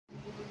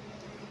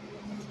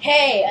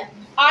Hey,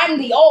 I'm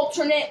the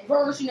alternate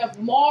version of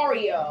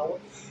Mario.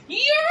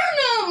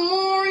 You're not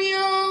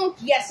Mario!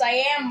 Yes,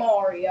 I am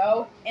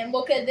Mario. And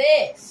look at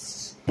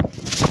this.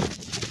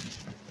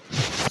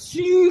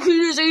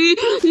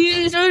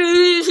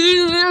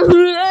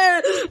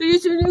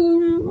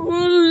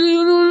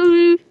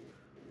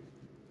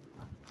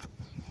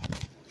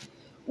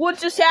 What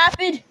just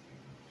happened?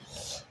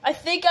 I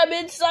think I'm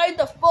inside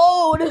the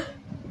phone.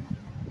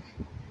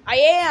 I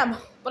am,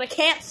 but I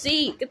can't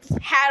see. Get this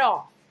hat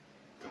off.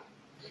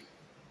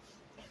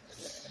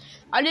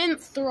 I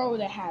didn't throw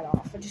the hat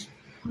off. I just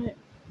put it.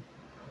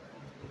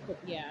 But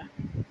yeah.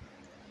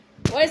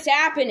 What is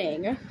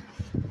happening?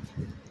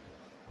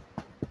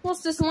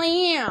 What's this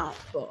lamp?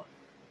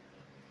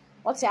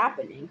 What's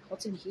happening?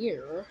 What's in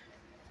here?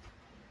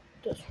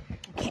 Doesn't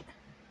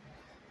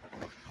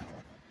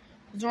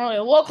really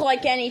look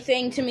like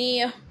anything to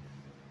me.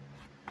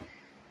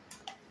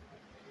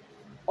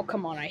 Oh,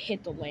 come on, I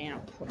hit the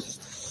lamp. What's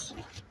this?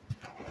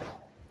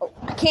 Oh,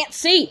 I can't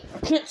see. I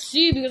can't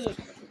see because of...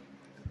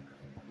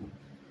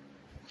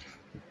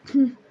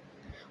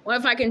 What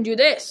if I can do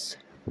this?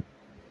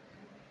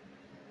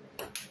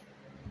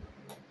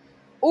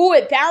 Ooh,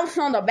 it bounced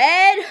on the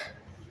bed.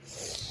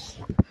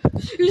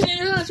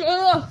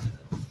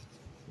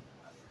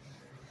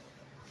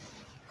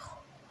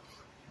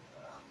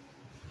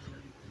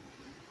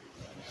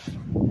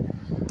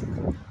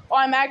 Oh,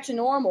 I'm back to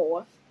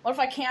normal. What if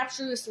I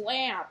capture this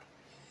lamp?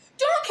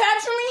 Don't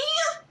capture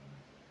me!